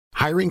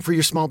Hiring for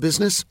your small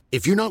business?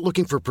 If you're not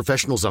looking for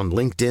professionals on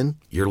LinkedIn,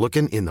 you're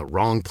looking in the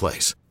wrong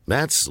place.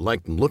 That's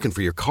like looking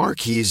for your car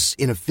keys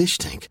in a fish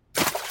tank.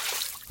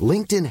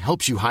 LinkedIn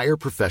helps you hire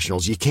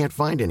professionals you can't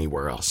find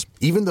anywhere else,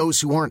 even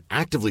those who aren't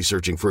actively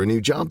searching for a new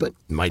job but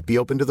might be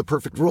open to the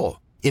perfect role.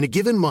 In a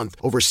given month,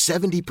 over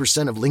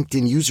 70% of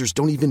LinkedIn users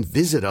don't even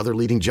visit other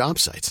leading job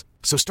sites.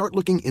 So start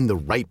looking in the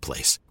right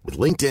place. With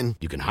LinkedIn,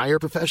 you can hire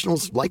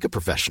professionals like a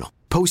professional.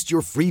 Post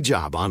your free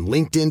job on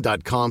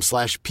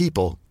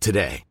linkedin.com/people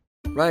today.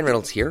 Ryan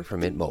Reynolds here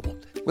from Mint Mobile.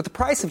 With the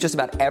price of just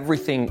about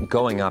everything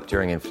going up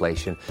during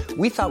inflation,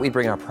 we thought we'd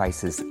bring our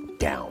prices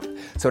down.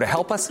 So to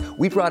help us,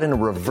 we brought in a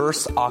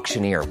reverse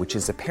auctioneer, which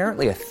is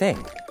apparently a thing.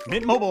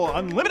 Mint Mobile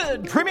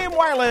Unlimited Premium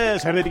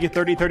Wireless. How to get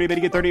 30, 30, bit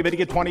to get 30, bit to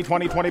get 20,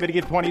 20, 20, bit to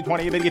get 20,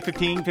 20, bit to get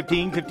 15,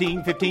 15,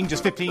 15, 15,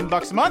 just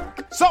 $15 a month?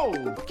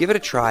 Sold! Give it a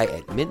try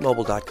at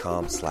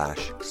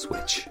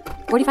mintmobile.com/switch.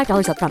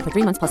 $45 up front for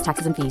 3 months plus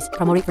taxes and fees.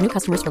 Promo rate for new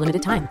customers for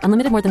limited time.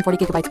 Unlimited more than 40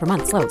 gigabytes per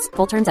month. Slows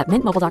full terms at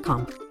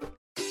mintmobile.com.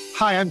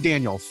 Hi, I'm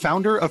Daniel,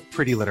 founder of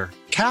Pretty Litter.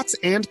 Cats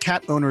and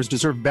cat owners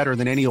deserve better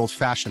than any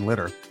old-fashioned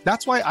litter.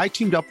 That's why I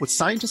teamed up with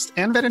scientists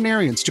and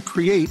veterinarians to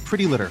create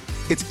Pretty Litter.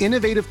 Its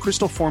innovative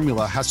crystal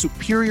formula has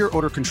superior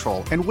odor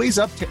control and weighs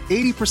up to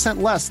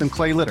 80% less than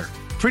clay litter.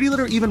 Pretty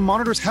Litter even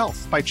monitors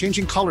health by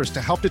changing colors to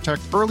help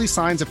detect early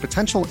signs of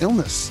potential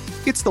illness.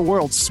 It's the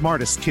world's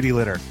smartest kitty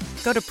litter.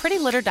 Go to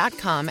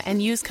prettylitter.com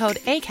and use code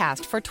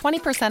ACAST for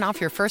 20% off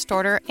your first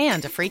order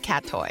and a free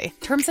cat toy.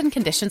 Terms and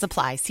conditions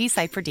apply. See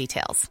site for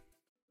details.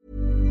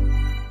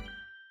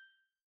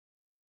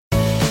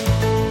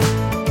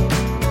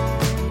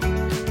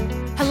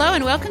 Hello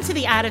and welcome to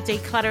the Art of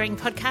Decluttering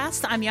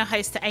podcast. I'm your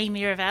host,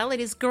 Amy Revell. It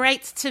is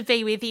great to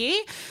be with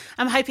you.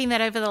 I'm hoping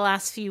that over the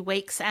last few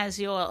weeks, as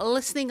you're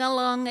listening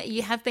along,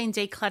 you have been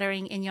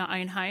decluttering in your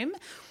own home.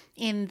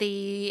 In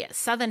the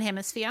southern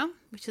hemisphere,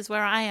 which is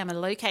where I am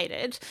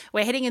located,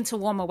 we're heading into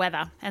warmer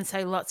weather, and so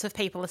lots of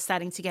people are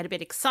starting to get a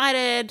bit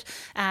excited.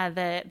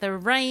 The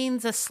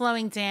rains are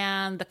slowing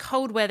down, the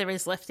cold weather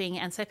is lifting,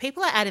 and so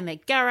people are out in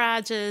their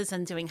garages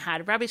and doing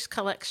hard rubbish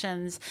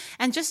collections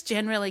and just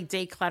generally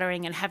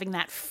decluttering and having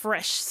that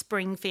fresh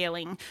spring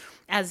feeling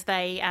as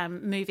they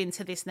move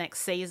into this next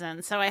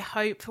season. So I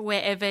hope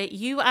wherever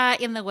you are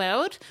in the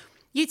world,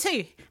 you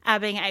too are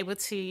being able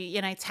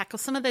to, tackle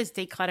some of those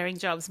decluttering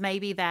jobs,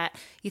 maybe that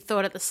you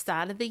thought at the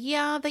start of the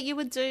year that you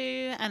would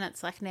do, and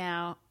it's like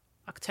now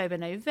October,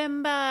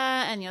 November,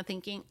 and you're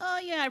thinking, oh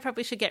yeah, I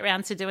probably should get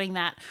around to doing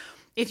that.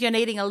 If you're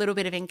needing a little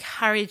bit of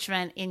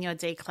encouragement in your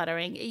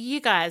decluttering,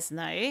 you guys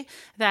know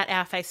that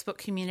our Facebook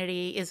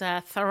community is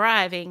a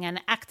thriving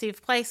and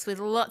active place with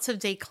lots of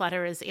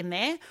declutterers in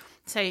there.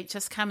 So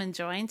just come and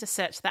join. Just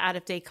search the Art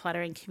of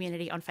Decluttering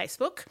community on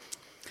Facebook.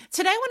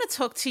 Today, I want to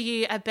talk to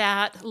you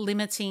about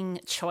limiting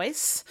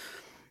choice.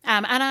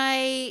 And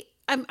I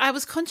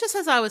was conscious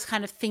as I was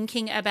kind of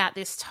thinking about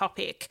this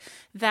topic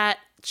that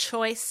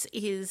choice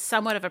is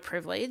somewhat of a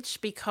privilege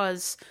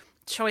because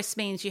choice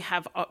means you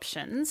have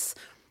options,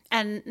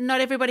 and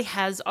not everybody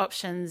has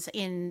options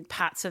in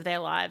parts of their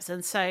lives.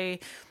 And so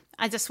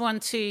I just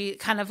want to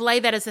kind of lay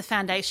that as a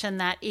foundation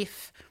that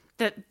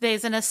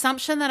there's an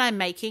assumption that I'm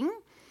making.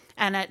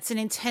 And it's an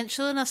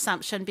intentional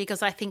assumption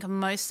because I think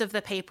most of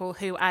the people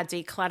who are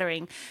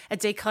decluttering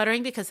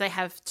because they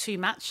have too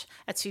much,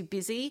 are too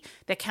busy,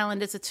 their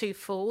calendars are too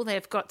full,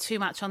 they've got too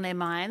much on their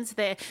minds.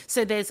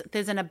 So there's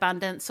an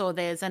abundance or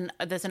there's an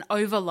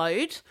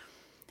overload.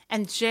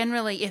 And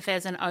generally, if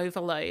there's an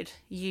overload,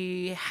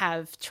 you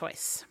have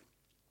choice.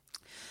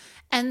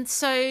 And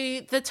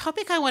so the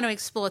topic I want to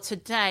explore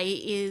today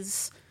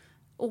is,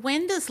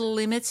 when does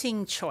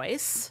limiting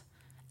choice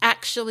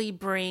actually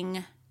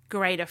bring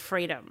greater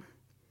freedom?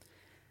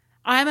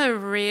 I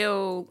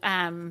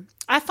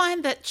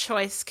find that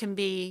choice can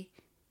be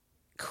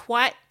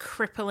quite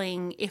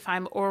crippling if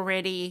I'm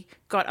already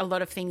got a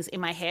lot of things in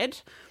my head.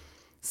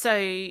 So,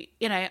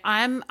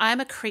 I'm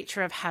a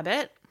creature of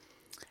habit.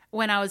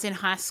 When I was in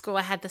high school,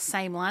 I had the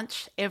same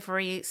lunch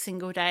every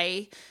single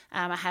day.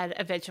 I had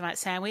a Vegemite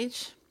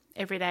sandwich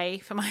every day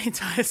for my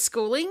entire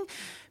schooling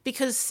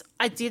because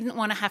I didn't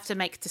want to have to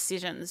make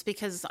decisions,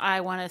 because I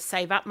want to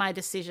save up my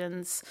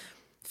decisions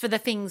for the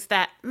things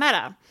that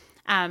matter.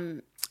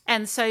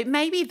 And so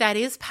maybe that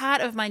is part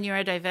of my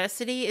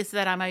neurodiversity, is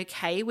that I'm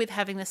okay with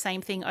having the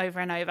same thing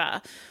over and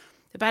over.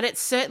 But it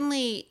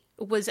certainly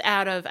was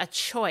out of a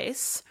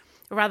choice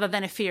rather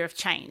than a fear of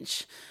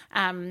change.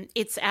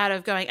 It's out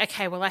of going,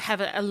 okay, well, I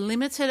have a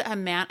limited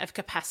amount of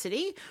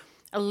capacity,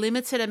 a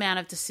limited amount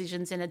of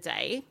decisions in a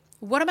day.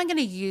 What am I going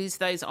to use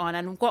those on,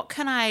 and what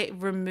can I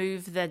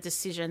remove the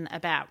decision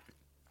about?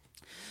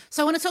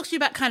 So I want to talk to you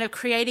about kind of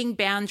creating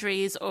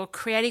boundaries or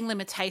creating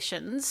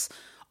limitations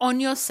on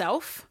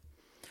yourself,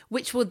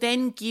 which will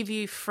then give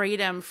you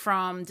freedom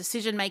from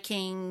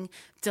decision-making,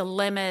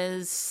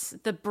 dilemmas,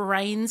 the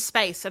brain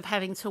space of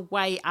having to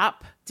weigh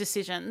up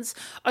decisions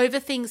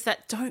over things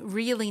that don't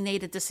really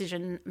need a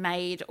decision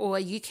made. Or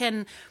you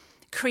can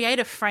create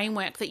a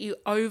framework that you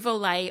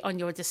overlay on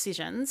your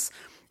decisions.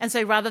 And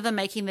so rather than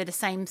making the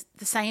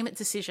same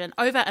decision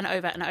over and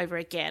over and over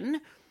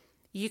again,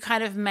 you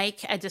kind of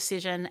make a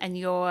decision and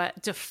your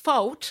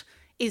default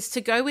is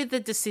to go with the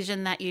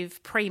decision that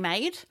you've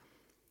pre-made,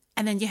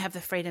 and then you have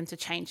the freedom to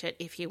change it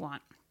if you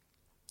want.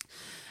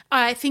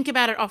 I think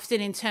about it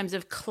often in terms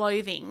of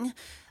clothing,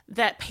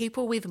 that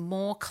people with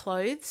more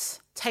clothes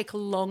take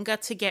longer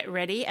to get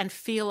ready and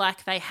feel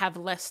like they have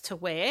less to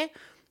wear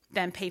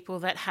than people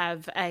that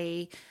have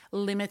a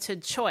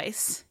limited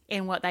choice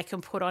in what they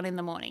can put on in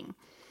the morning.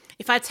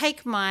 If I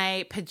take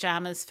my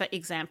pajamas, for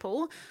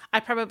example, I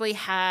probably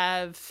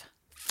have,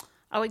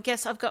 I would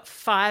guess I've got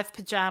 5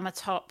 pajama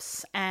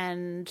tops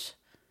and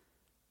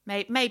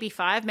maybe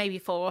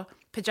 4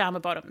 pajama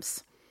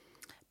bottoms.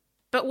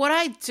 But what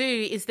I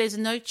do is there's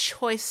no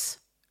choice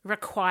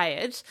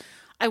required.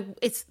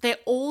 They're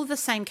all the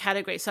same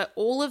category. So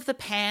all of the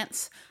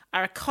pants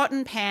are a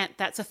cotton pant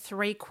that's a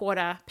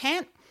 3/4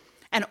 pant,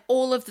 and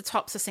all of the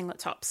tops are singlet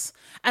tops.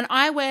 And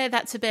I wear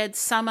that to bed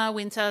summer,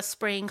 winter,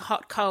 spring,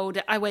 hot,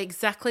 cold. I wear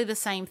exactly the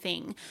same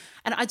thing.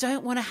 And I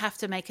don't want to have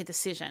to make a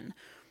decision.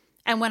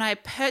 And when I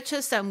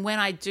purchase and when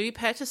I do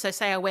purchase, so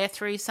say I wear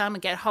through some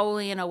and get hole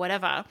in or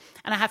whatever,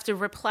 and I have to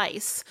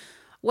replace,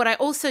 what I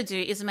also do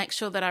is make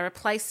sure that I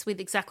replace with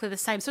exactly the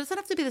same. So it doesn't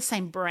have to be the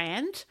same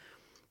brand,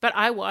 but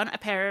I want a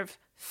pair of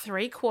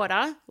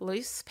 3/4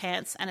 loose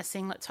pants and a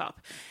singlet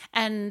top.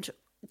 And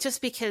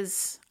just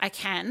because I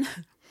can,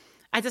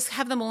 I just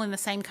have them all in the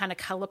same kind of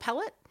color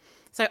palette.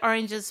 So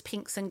oranges,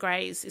 pinks, and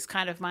grays is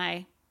kind of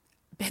my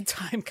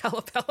bedtime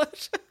color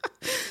palette,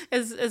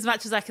 as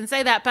much as I can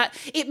say that. But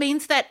it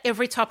means that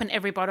every top and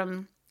every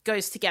bottom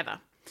goes together.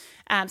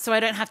 So I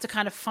don't have to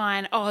kind of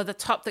find, the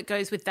top that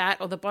goes with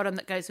that or the bottom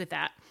that goes with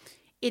that.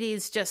 It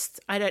is just,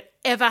 I don't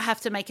ever have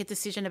to make a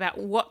decision about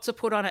what to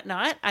put on at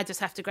night. I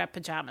just have to grab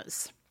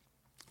pajamas.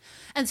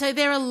 And so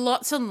there are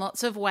lots and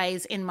lots of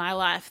ways in my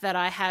life that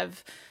I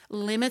have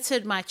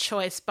limited my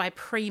choice by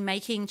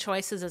pre-making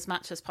choices as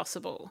much as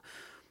possible.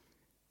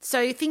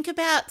 So think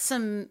about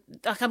I'm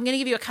going to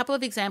give you a couple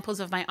of examples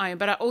of my own,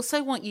 but I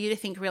also want you to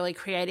think really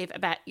creative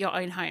about your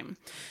own home.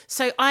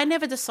 So I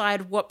never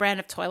decide what brand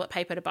of toilet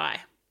paper to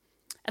buy.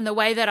 And the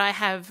way that I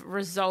have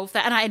resolved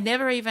that, and I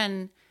never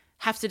even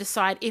have to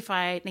decide if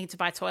I need to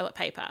buy toilet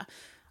paper.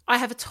 I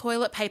have a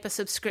toilet paper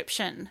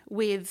subscription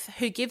with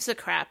Who Gives a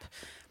Crap,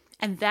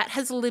 and that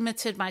has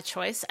limited my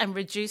choice and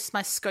reduced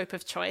my scope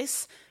of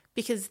choice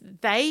because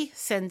they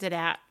send it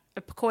out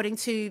according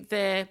to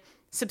the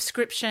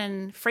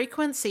subscription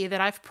frequency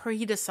that I've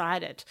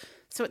pre-decided.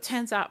 So it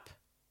turns up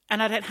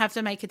and I don't have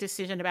to make a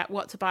decision about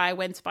what to buy,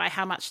 when to buy,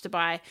 how much to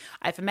buy.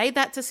 I've made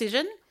that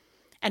decision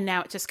and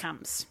now it just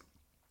comes.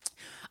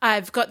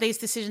 I've got these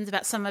decisions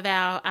about some of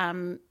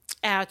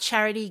our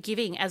charity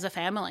giving as a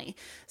family.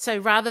 So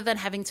rather than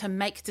having to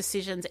make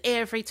decisions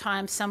every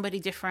time somebody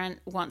different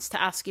wants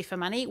to ask you for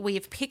money,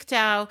 we've picked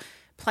our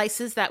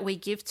places that we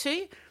give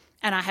to,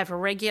 and I have a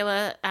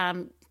regular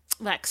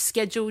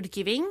scheduled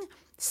giving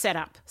set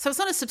up. So it's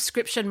not a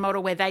subscription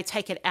model where they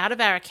take it out of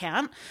our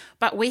account,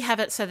 but we have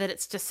it so that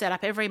it's just set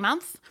up every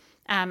month.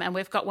 And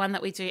we've got one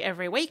that we do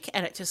every week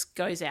and it just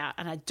goes out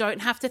and I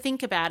don't have to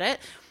think about it.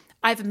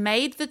 I've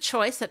made the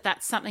choice that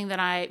that's something that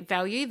I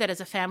value, that as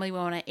a family we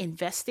want to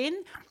invest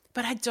in,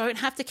 but I don't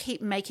have to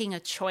keep making a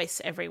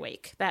choice every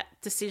week. That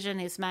decision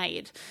is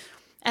made.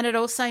 And it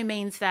also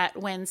means that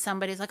when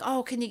somebody's like,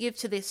 can you give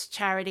to this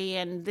charity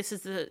and this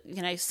is the,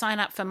 sign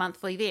up for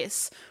monthly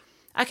this,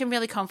 I can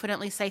really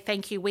confidently say,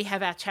 thank you, we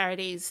have our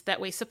charities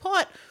that we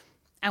support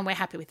and we're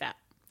happy with that.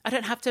 I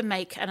don't have to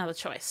make another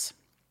choice.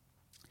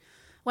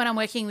 When I'm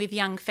working with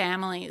young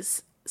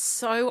families,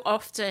 so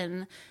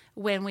often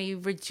when we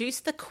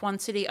reduce the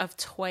quantity of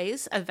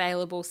toys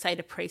available, say,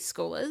 to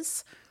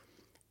preschoolers,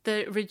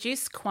 the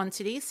reduced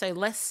quantity, so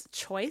less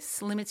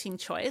choice, limiting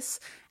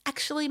choice,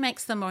 actually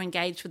makes them more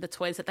engaged with the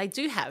toys that they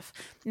do have.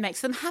 It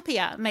makes them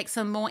happier, makes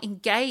them more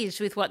engaged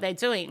with what they're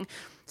doing.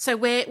 So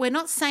we're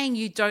not saying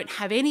you don't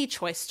have any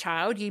choice,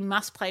 child, you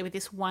must play with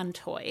this one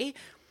toy,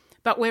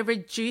 but we're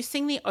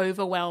reducing the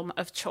overwhelm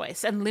of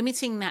choice, and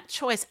limiting that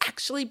choice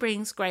actually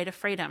brings greater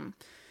freedom.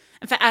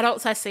 And for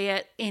adults, I see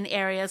it in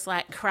areas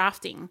like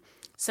crafting.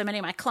 So many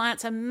of my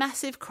clients are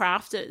massive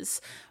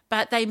crafters,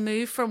 but they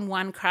move from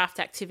one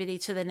craft activity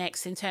to the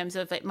next in terms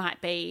of it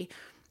might be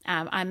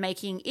I'm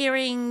making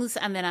earrings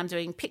and then I'm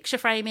doing picture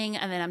framing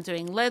and then I'm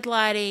doing lead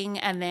lighting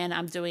and then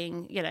I'm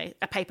doing,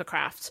 a paper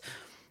craft.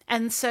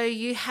 And so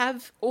you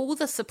have all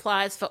the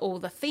supplies for all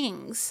the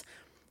things,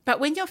 but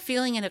when you're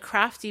feeling in a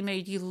crafty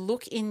mood, you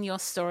look in your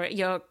store,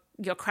 your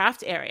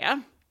craft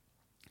area,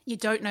 you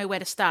don't know where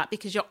to start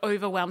because you're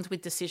overwhelmed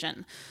with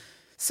decision.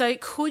 So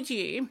could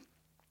you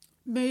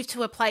move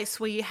to a place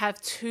where you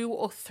have 2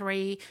 or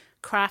 3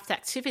 craft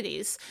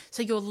activities?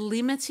 So you're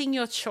limiting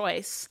your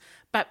choice,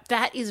 but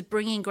that is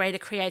bringing greater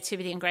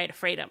creativity and greater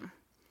freedom.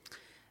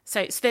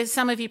 So there's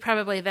some of you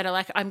probably that are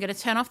like, I'm going to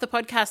turn off the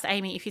podcast,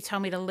 Amy, if you tell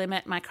me to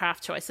limit my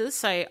craft choices.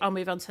 So I'll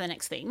move on to the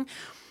next thing.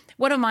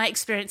 One of my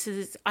experiences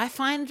is I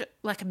find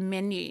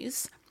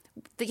menus,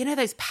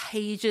 those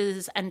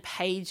pages and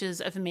pages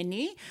of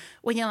menu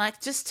when you're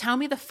like, just tell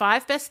me the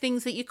 5 best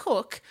things that you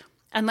cook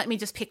and let me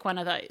just pick one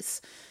of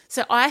those.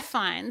 So I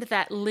find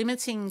that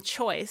limiting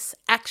choice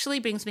actually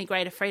brings me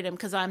greater freedom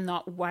because I'm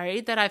not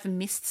worried that I've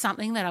missed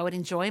something that I would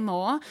enjoy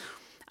more.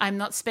 I'm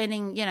not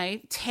spending,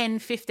 10,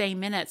 15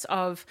 minutes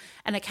of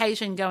an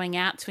occasion going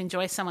out to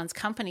enjoy someone's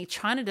company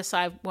trying to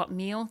decide what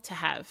meal to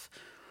have.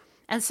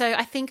 And so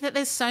I think that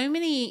there's so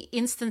many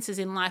instances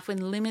in life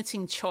when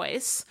limiting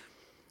choice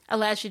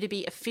allows you to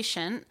be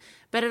efficient,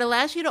 but it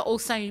allows you to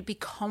also be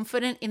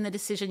confident in the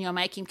decision you're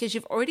making because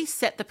you've already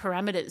set the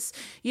parameters.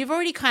 You've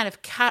already kind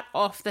of cut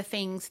off the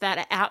things that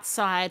are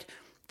outside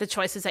the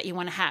choices that you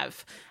want to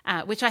have,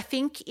 which I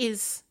think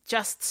is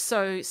just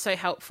so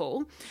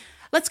helpful.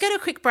 Let's go to a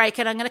quick break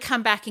and I'm going to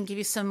come back and give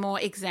you some more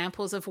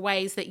examples of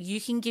ways that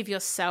you can give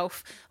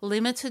yourself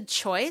limited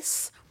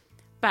choice,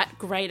 but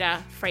greater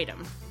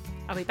freedom.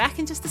 I'll be back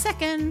in just a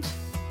second.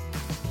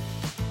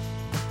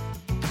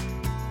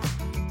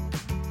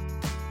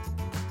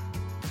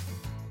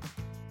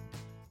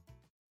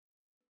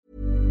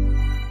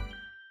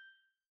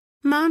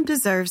 Mom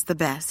deserves the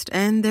best,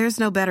 and there's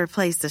no better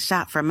place to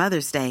shop for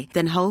Mother's Day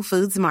than Whole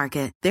Foods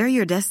Market. They're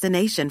your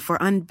destination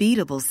for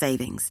unbeatable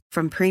savings,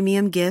 from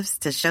premium gifts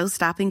to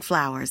show-stopping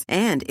flowers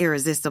and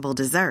irresistible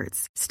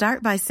desserts.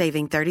 Start by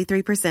saving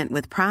 33%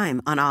 with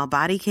Prime on all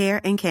body care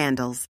and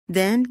candles.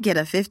 Then get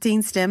a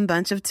 15-stem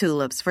bunch of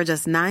tulips for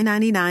just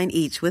 $9.99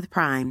 each with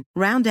Prime.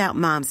 Round out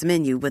Mom's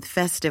menu with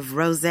festive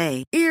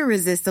rosé,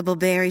 irresistible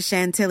berry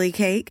chantilly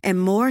cake,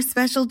 and more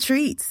special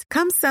treats.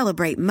 Come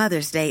celebrate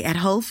Mother's Day at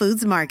Whole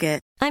Foods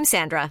Market. I'm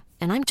Sandra,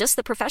 and I'm just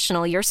the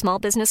professional your small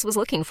business was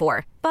looking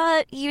for.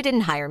 But you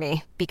didn't hire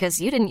me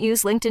because you didn't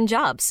use LinkedIn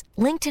Jobs.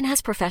 LinkedIn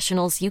has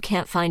professionals you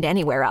can't find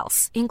anywhere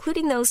else,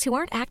 including those who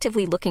aren't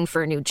actively looking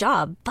for a new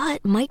job,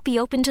 but might be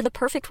open to the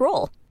perfect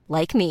role,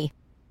 like me.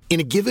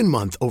 In a given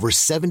month, over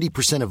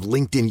 70% of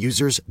LinkedIn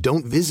users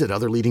don't visit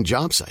other leading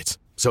job sites.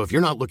 So if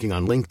you're not looking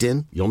on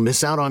LinkedIn, you'll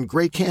miss out on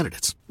great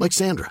candidates like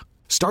Sandra.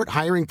 Start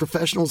hiring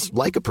professionals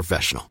like a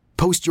professional.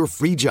 Post your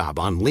free job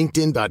on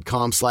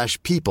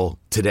linkedin.com/people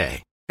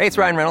today. Hey, it's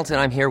Ryan Reynolds, and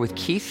I'm here with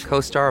Keith,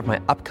 co-star of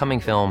my upcoming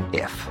film,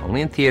 If,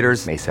 only in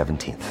theaters May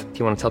 17th. Do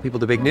you want to tell people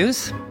the big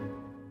news?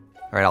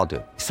 All right, I'll do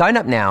it. Sign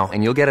up now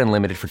and you'll get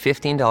unlimited for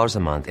 $15 a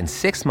month and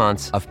 6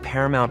 months of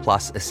Paramount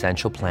Plus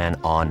Essential Plan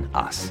on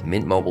us.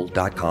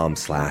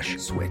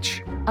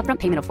 MintMobile.com/switch. Upfront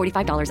payment of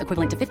 $45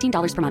 equivalent to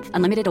 $15 per month.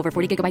 Unlimited over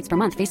 40 gigabytes per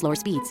month. Face lower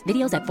speeds.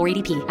 Videos at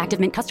 480p. Active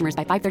Mint customers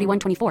by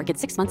 531.24 get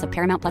 6 months of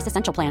Paramount Plus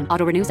Essential Plan.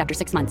 Auto renews after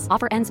 6 months.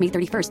 Offer ends May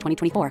 31st,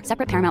 2024.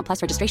 Separate Paramount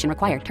Plus registration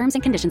required. Terms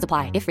and conditions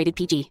apply if rated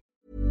PG.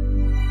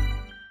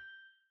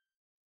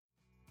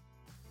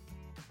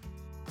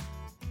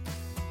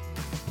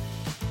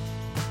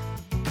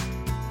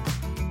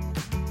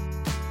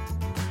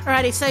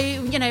 Alrighty,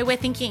 so, we're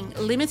thinking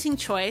limiting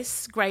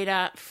choice,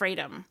 greater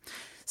freedom.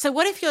 So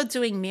what if you're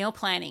doing meal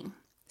planning?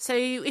 So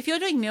if you're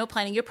doing meal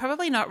planning, you're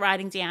probably not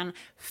writing down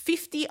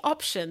 50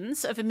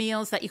 options of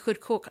meals that you could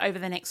cook over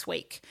the next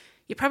week.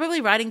 You're probably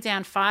writing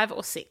down 5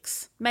 or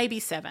 6, maybe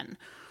 7,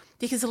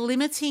 because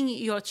limiting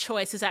your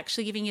choice is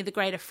actually giving you the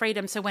greater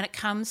freedom. So when it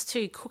comes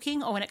to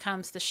cooking or when it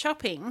comes to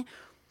shopping,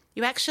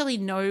 you actually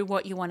know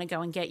what you want to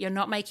go and get. You're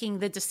not making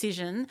the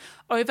decision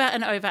over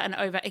and over and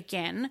over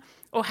again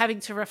or having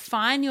to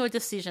refine your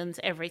decisions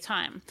every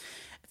time.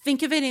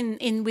 Think of it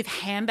in with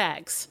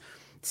handbags.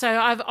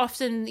 So I've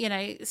often,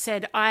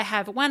 said I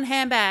have one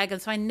handbag and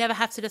so I never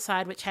have to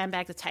decide which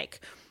handbag to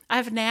take.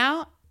 I've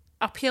now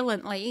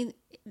opulently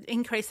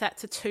increased that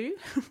to 2.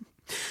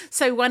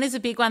 So one is a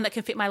big one that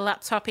can fit my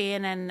laptop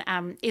in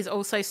and is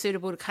also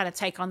suitable to kind of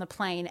take on the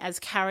plane as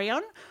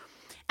carry-on.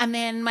 And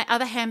then my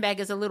other handbag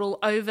is a little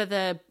over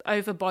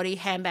body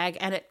handbag,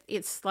 and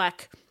it's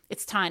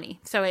tiny.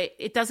 So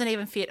it doesn't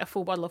even fit a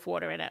full bottle of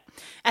water in it.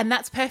 And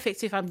that's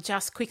perfect if I'm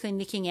just quickly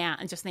nicking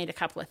out and just need a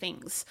couple of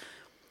things.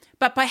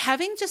 But by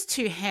having just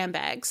 2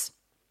 handbags,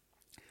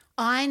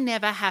 I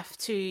never have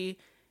to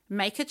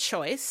make a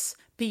choice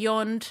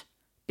beyond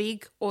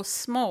big or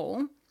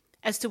small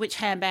as to which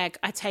handbag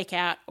I take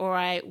out or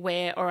I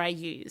wear or I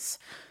use.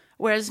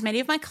 Whereas many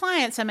of my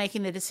clients are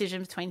making the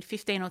decision between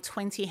 15 or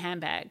 20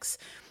 handbags.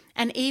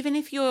 And even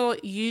if you're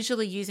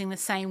usually using the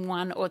same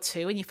 1 or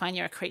 2 and you find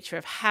you're a creature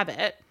of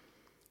habit,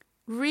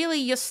 really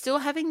you're still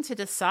having to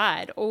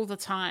decide all the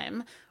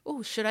time,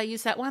 oh, should I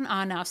use that one?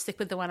 Oh, no, I'll stick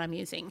with the one I'm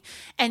using.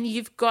 And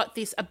you've got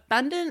this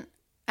abundant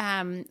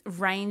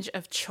range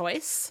of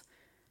choice,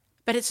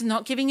 but it's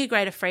not giving you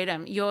greater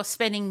freedom. You're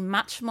spending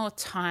much more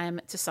time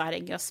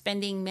deciding. You're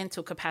spending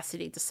mental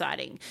capacity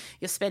deciding.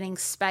 You're spending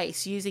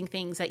space using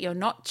things that you're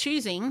not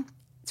choosing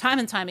time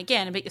and time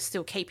again, but you're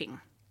still keeping.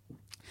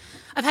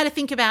 I've had to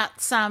think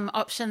about some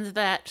options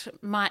that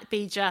might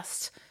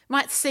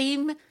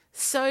seem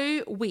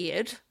so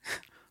weird,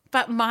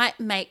 but might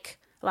make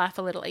life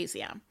a little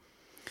easier.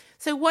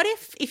 So what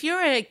if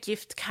you're a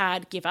gift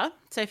card giver,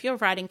 so if you're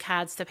writing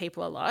cards to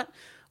people a lot,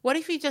 what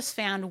if you just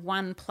found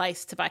one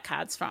place to buy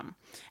cards from?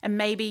 And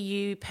maybe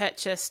you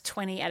purchased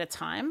 20 at a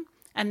time,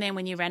 and then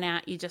when you ran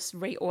out, you just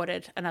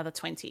reordered another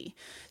 20.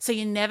 So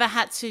you never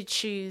had to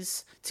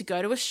choose to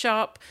go to a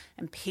shop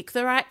and pick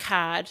the right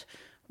card.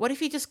 What if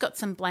you just got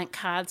some blank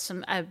cards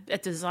from a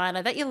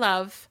designer that you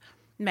love,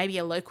 maybe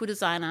a local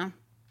designer,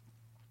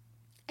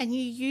 and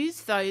you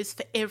use those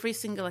for every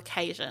single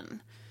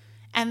occasion?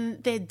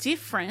 And they're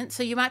different.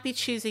 So you might be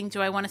choosing, do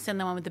I want to send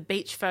the one with the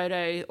beach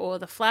photo or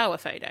the flower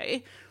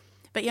photo?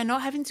 But you're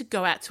not having to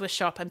go out to a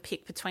shop and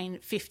pick between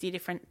 50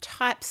 different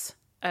types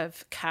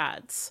of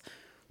cards.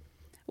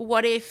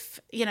 What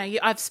if,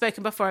 I've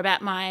spoken before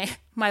about my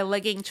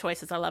legging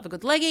choices. I love a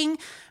good legging,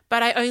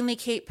 but I only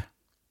keep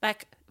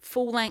like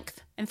full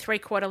length and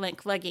 3/4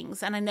 length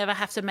leggings, and I never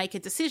have to make a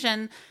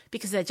decision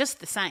because they're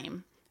just the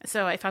same.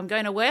 So if I'm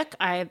going to work,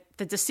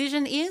 the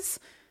decision is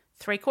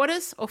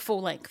 3/4 or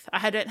full length.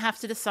 I don't have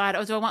to decide,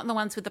 do I want the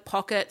ones with the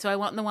pocket? Do I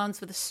want the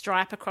ones with a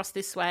stripe across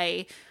this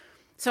way?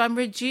 So I'm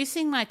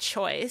reducing my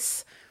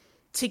choice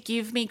to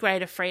give me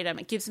greater freedom.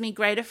 It gives me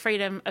greater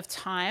freedom of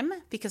time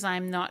because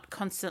I'm not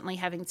constantly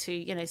having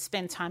to,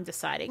 spend time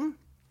deciding.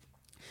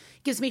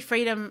 It gives me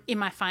freedom in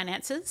my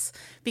finances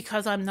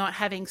because I'm not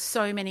having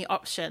so many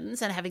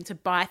options and having to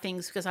buy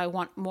things because I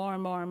want more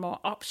and more and more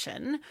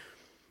option.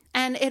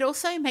 And it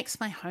also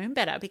makes my home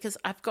better because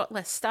I've got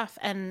less stuff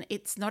and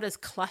it's not as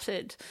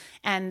cluttered,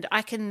 and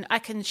I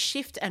can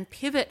shift and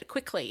pivot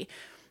quickly.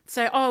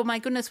 So, oh my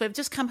goodness, we've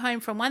just come home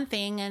from one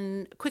thing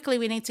and quickly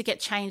we need to get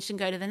changed and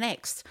go to the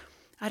next.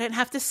 I don't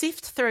have to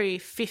sift through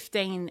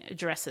 15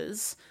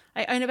 dresses.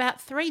 I own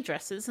about 3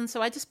 dresses, and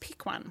so I just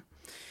pick one.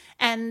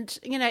 And,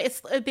 it's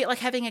a bit like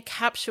having a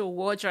capsule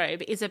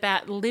wardrobe is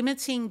about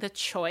limiting the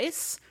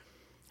choice,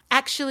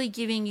 actually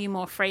giving you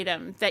more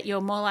freedom, that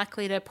you're more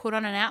likely to put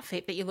on an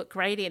outfit that you look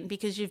great in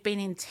because you've been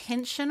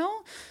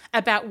intentional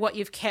about what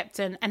you've kept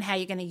and how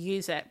you're going to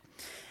use it.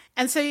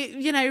 And so,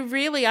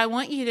 really, I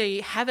want you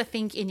to have a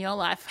think in your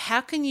life.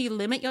 How can you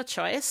limit your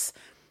choice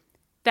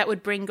that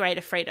would bring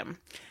greater freedom?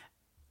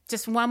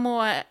 Just one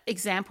more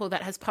example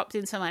that has popped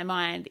into my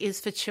mind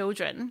is for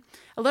children.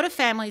 A lot of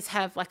families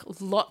have like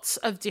lots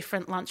of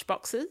different lunch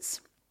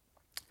boxes.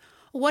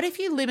 What if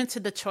you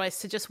limited the choice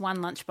to just one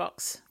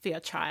lunchbox for your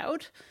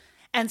child?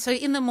 And so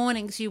in the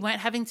mornings, you weren't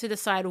having to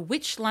decide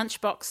which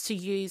lunchbox to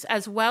use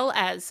as well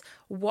as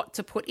what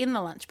to put in the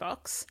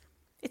lunchbox.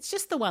 It's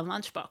just the one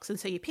lunchbox.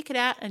 And so you pick it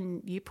out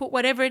and you put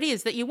whatever it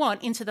is that you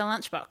want into the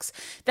lunchbox.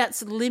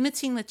 That's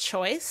limiting the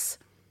choice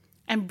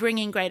and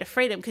bringing greater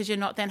freedom because you're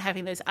not then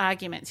having those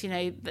arguments.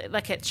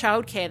 Like at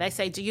childcare, they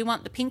say, do you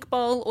want the pink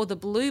bowl or the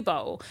blue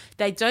bowl?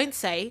 They don't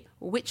say,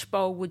 which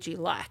bowl would you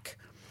like?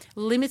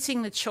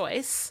 Limiting the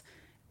choice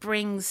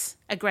brings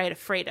a greater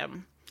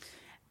freedom.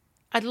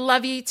 I'd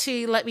love you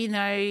to let me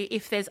know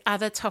if there's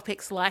other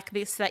topics like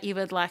this that you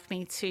would like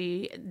me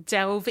to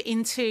delve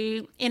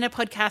into in a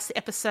podcast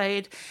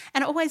episode.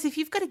 And always, if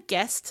you've got a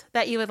guest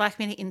that you would like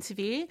me to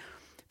interview,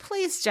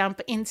 please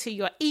jump into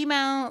your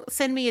email,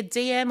 send me a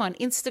DM on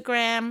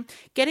Instagram,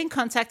 get in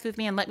contact with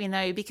me and let me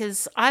know,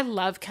 because I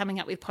love coming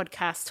up with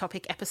podcast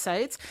topic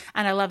episodes,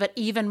 and I love it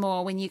even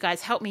more when you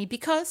guys help me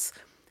because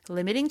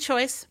limiting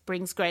choice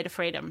brings greater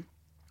freedom.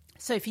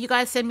 So if you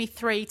guys send me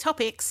 3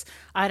 topics,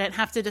 I don't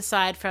have to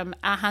decide from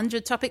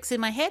 100 topics in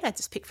my head. I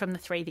just pick from the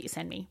 3 that you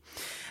send me.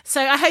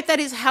 So I hope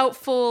that is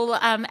helpful.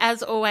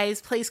 As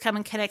always, please come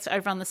and connect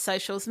over on the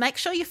socials. Make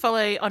sure you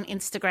follow on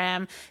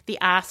Instagram, The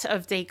Art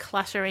of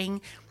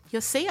Decluttering.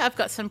 You'll see I've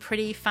got some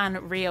pretty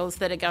fun reels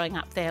that are going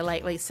up there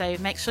lately. So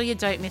make sure you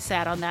don't miss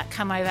out on that.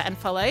 Come over and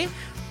follow.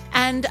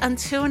 And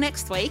until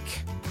next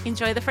week,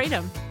 enjoy the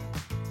freedom.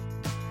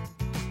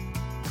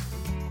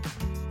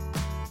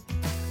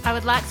 I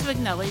would like to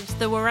acknowledge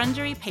the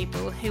Wurundjeri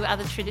people who are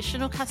the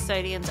traditional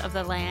custodians of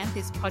the land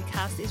this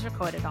podcast is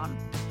recorded on.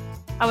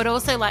 I would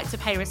also like to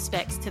pay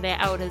respects to their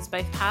elders,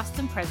 both past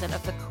and present,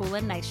 of the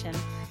Kulin Nation,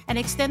 and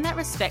extend that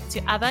respect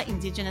to other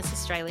Indigenous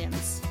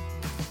Australians.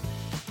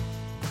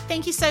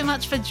 Thank you so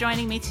much for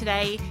joining me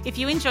today. If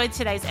you enjoyed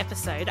today's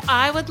episode,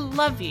 I would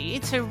love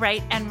you to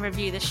rate and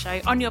review the show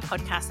on your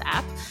podcast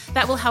app.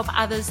 That will help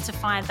others to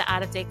find the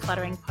Art of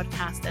Decluttering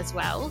podcast as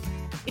well.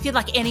 If you'd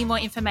like any more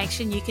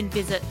information, you can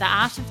visit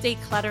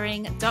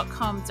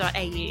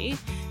theartofdecluttering.com.au.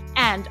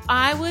 And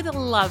I would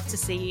love to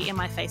see you in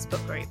my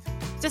Facebook group.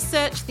 Just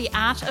search the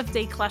Art of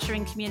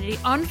Decluttering community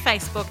on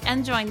Facebook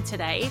and join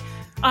today.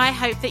 I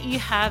hope that you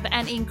have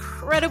an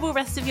incredible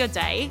rest of your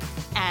day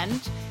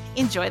and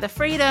enjoy the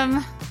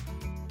freedom.